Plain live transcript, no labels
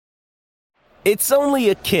It's only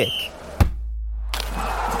a kick,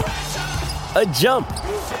 a jump,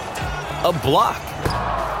 a block.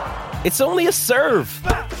 It's only a serve.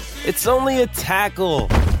 It's only a tackle,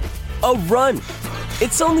 a run.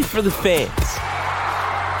 It's only for the fans.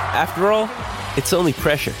 After all, it's only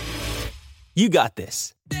pressure. You got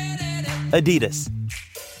this. Adidas.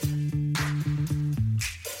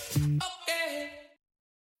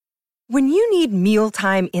 When you need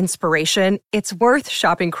mealtime inspiration, it's worth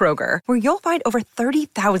shopping Kroger, where you'll find over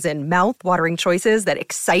 30,000 mouth-watering choices that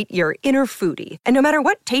excite your inner foodie. And no matter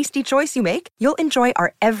what tasty choice you make, you'll enjoy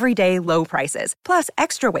our everyday low prices, plus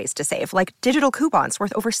extra ways to save, like digital coupons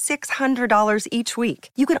worth over $600 each week.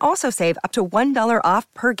 You can also save up to $1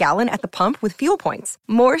 off per gallon at the pump with fuel points.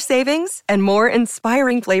 More savings and more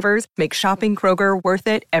inspiring flavors make shopping Kroger worth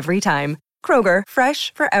it every time. Kroger,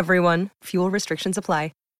 fresh for everyone. Fuel restrictions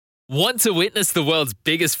apply. Want to witness the world's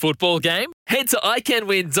biggest football game? Head to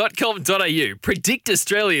iCanWin.com.au, predict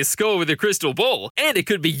Australia's score with a crystal ball, and it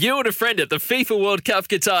could be you and a friend at the FIFA World Cup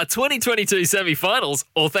Qatar 2022 semi-finals,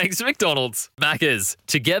 all thanks to McDonald's. Maccas,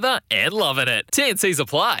 together and loving it. TNCs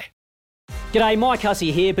apply. G'day, Mike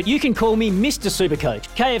Hussey here, but you can call me Mr. Supercoach.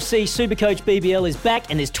 KFC Supercoach BBL is back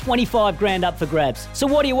and there's 25 grand up for grabs. So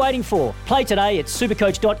what are you waiting for? Play today at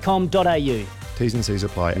supercoach.com.au. T's and C's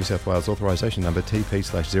apply. New South Wales authorisation number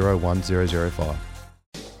TP/01005.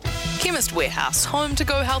 Chemist Warehouse, home to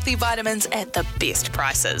Go Healthy vitamins at the best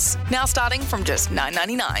prices. Now starting from just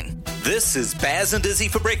 $9.99. This is Baz and Izzy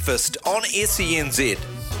for breakfast on SENZ.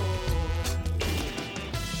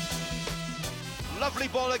 Lovely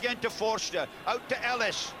ball again to Forster. Out to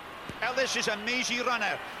Ellis. Ellis is a mazy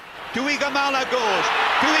runner. Tuigamala goes.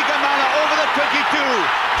 Tuigamala over the 22.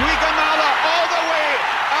 Tuigamala all the way.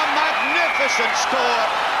 A magnificent score.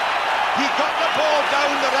 He got the ball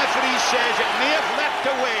down, the referee says. It may have leapt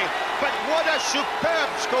away. But what a superb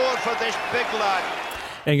score for this big lad.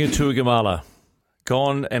 Inga Tuigamala,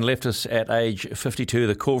 gone and left us at age 52.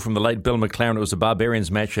 The call from the late Bill McLaren. It was a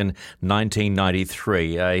Barbarians match in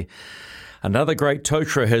 1993. Another great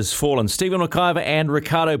Totra has fallen. Stephen McIver and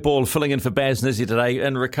Ricardo Ball filling in for Baz Nizzy today.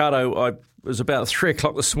 And Ricardo, it was about 3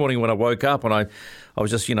 o'clock this morning when I woke up and I was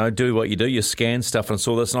just, do what you do. You scan stuff and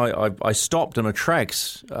saw this and I stopped in my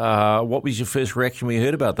tracks. What was your first reaction when you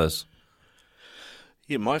heard about this?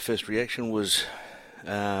 Yeah, my first reaction was,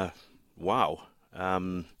 wow.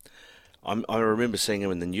 I remember seeing him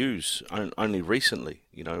in the news only recently.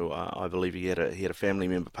 I believe he had a family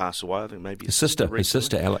member pass away. I think maybe his sister.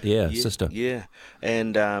 Sister. Yeah,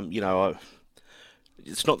 and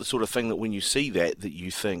it's not the sort of thing that when you see that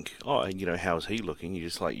you think, oh, how's he looking? You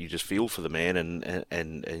just feel for the man and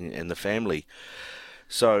the family.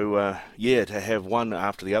 So to have one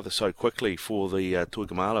after the other so quickly for the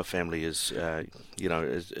Tuigamala family is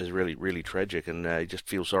really, really tragic, and you just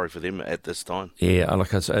feel sorry for them at this time. Yeah,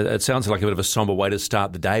 it sounds like a bit of a somber way to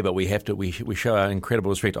start the day, but we show our incredible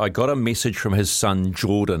respect. I got a message from his son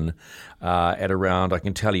Jordan at around, I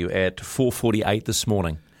can tell you, at 4:48 this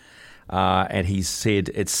morning. And he said,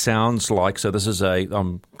 it sounds like, so this is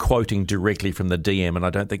I'm quoting directly from the DM, and I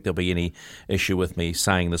don't think there'll be any issue with me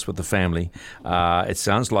saying this with the family. It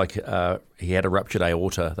sounds like he had a ruptured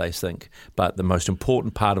aorta, they think. But the most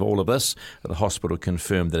important part of all of this, the hospital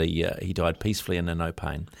confirmed that he died peacefully and in no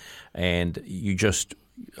pain. And you just...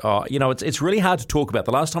 it's really hard to talk about.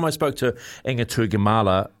 The last time I spoke to Inga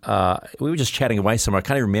Tuigamala, we were just chatting away somewhere. I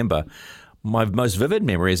can't even remember. My most vivid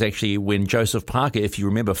memory is actually when Joseph Parker, if you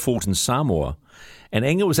remember, fought in Samoa. And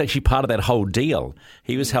Inga was actually part of that whole deal.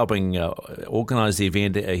 He was helping organise the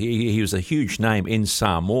event. He was a huge name in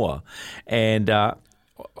Samoa. And I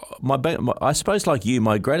suppose, like you,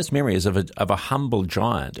 my greatest memory is of a humble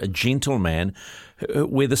giant, a gentleman,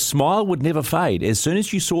 where the smile would never fade. As soon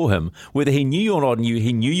as you saw him, whether he knew you or not,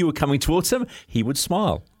 he knew you were coming towards him, he would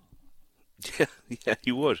smile. Yeah,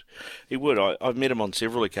 he would. He would. I've met him on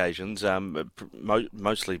several occasions,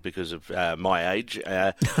 mostly because of my age,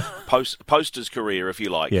 post his career, if you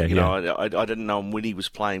like. I didn't know him when he was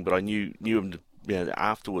playing, but I knew him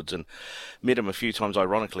afterwards, and met him a few times,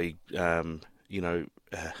 ironically, at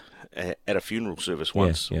a funeral service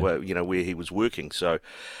once, where he was working. So,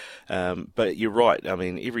 but you're right. I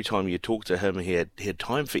mean, every time you talk to him, he had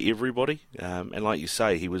time for everybody, and like you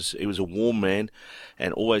say, he was a warm man,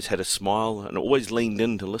 and always had a smile, and always leaned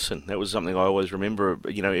in to listen. That was something I always remember.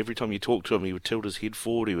 Every time you talk to him, he would tilt his head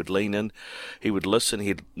forward, he would lean in, he would listen,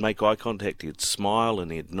 he'd make eye contact, he'd smile,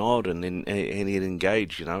 and he'd nod, and he'd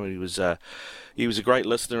engage. He was a great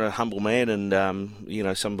listener, a humble man,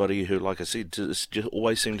 and somebody who, like I said, just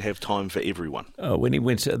always seemed to have time for everyone. When he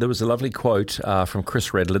went, there was a lovely quote from Chris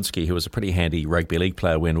Radlinski, who was a pretty handy rugby league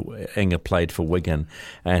player when Inga played for Wigan.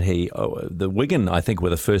 And the Wigan, I think, were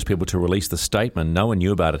the first people to release the statement. No one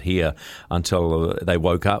knew about it here until they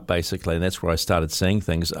woke up, basically, and that's where I started seeing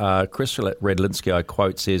things. Chris Radlinski, I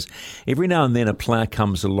quote, says, "Every now and then a player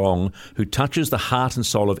comes along who touches the heart and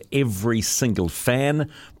soul of every single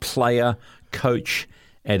fan, player, coach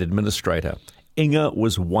and administrator. Inga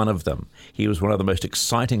was one of them. He was one of the most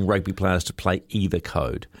exciting rugby players to play either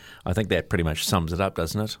code." I think that pretty much sums it up,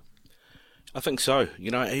 doesn't it? I think so.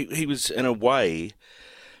 He was, in a way,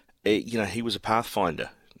 he was a pathfinder.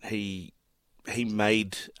 He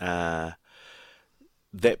made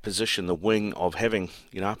that position, the wing, of having,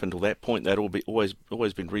 up until that point, they'd always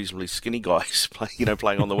been reasonably skinny guys,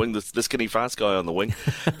 playing on the wing, the skinny fast guy on the wing.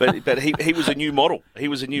 But he was a new model. He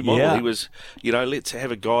was a new model. Yeah. He was, let's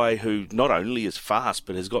have a guy who not only is fast,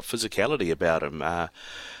 but has got physicality about him.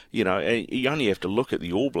 You only have to look at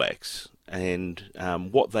the All Blacks and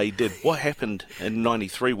what they did. What happened in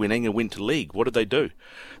 '93 when Inga went to league? What did they do?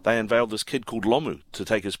 They unveiled this kid called Lomu to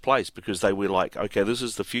take his place because they were like, okay, this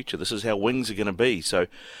is the future. This is how wings are going to be. So,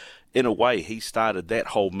 in a way, he started that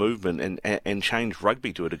whole movement and changed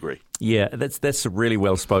rugby to a degree. Yeah, that's really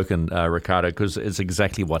well spoken, Ricardo, because it's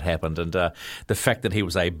exactly what happened. And the fact that he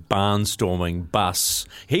was a barnstorming bus,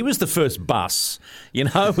 he was the first bus, he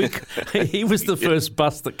was the first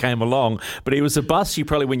bus that came along. But he was a bus,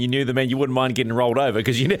 when you knew the man, you wouldn't mind getting rolled over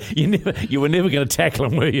because you were never going to tackle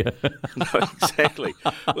him, were you? No, exactly.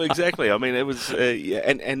 Well, exactly. I mean, it was,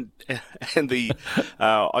 and the,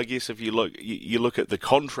 I guess if you look at the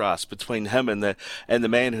contrast between him and the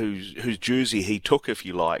man whose jersey he took, if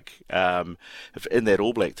you like, in that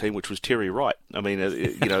All Black team, which was Terry Wright. I mean,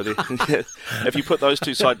 if you put those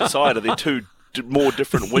two side to side, are there two more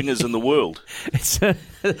different wingers in the world? It's a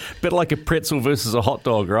bit like a pretzel versus a hot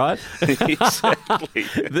dog, right? Exactly.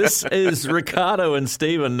 This is Ricardo and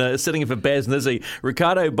Stephen sitting in for Baz Nizzi.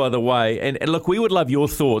 Ricardo, by the way, and look, we would love your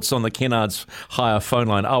thoughts on the Kennards Hire phone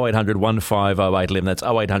line, 0800 150 811. That's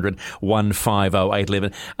 0800 150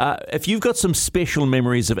 811. If you've got some special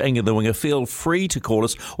memories of Inga the Winger, feel free to call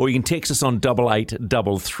us, or you can text us on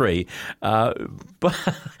 8833.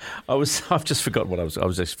 But I've just forgotten what I was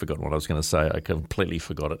going to say. I completely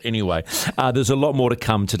forgot it. Anyway, there's a lot more to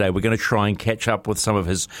come today. We're going to try and catch up with some of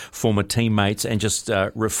his former teammates and just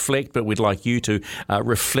reflect, but we'd like you to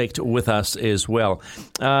reflect with us as well.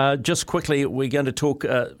 Just quickly, we're going to talk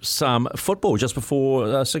some football just before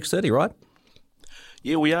 6:30, right?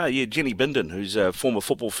 Yeah, we are. Yeah, Jenny Bindon, who's a former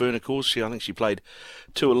football Fern, of course. I think she played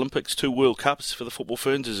 2 Olympics, 2 World Cups for the football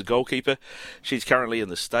Ferns as a goalkeeper. She's currently in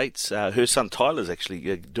the States. Her son Tyler's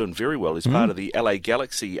actually doing very well. He's part of the LA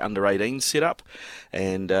Galaxy under-18 setup,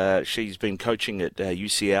 and she's been coaching at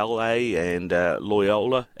UCLA and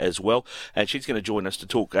Loyola as well. And she's going to join us to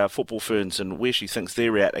talk football Ferns and where she thinks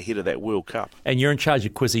they're at ahead of that World Cup. And you're in charge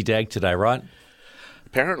of Quizzy Dag today, right?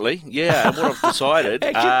 Apparently, yeah. And what I've decided...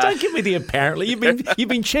 Don't give me the apparently. You've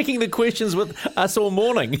been checking the questions with us all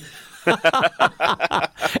morning.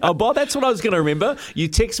 Oh, Bob, that's what I was going to remember. You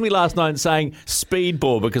texted me last night saying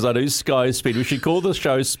Speedball because I do Sky Speed. We should call the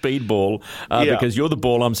show Speedball because you're the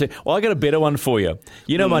ball. I'm saying, well, I got a better one for you.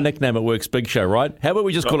 You know my nickname at work's Big Show, right? How about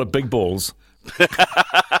we just call it Big Balls?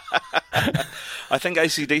 I think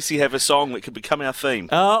AC/DC have a song that could become our theme.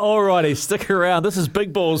 All righty, stick around. This is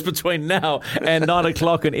Big Balls between now and 9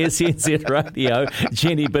 o'clock on SNZ Radio.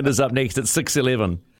 Jenny Binder's up next at 6:11.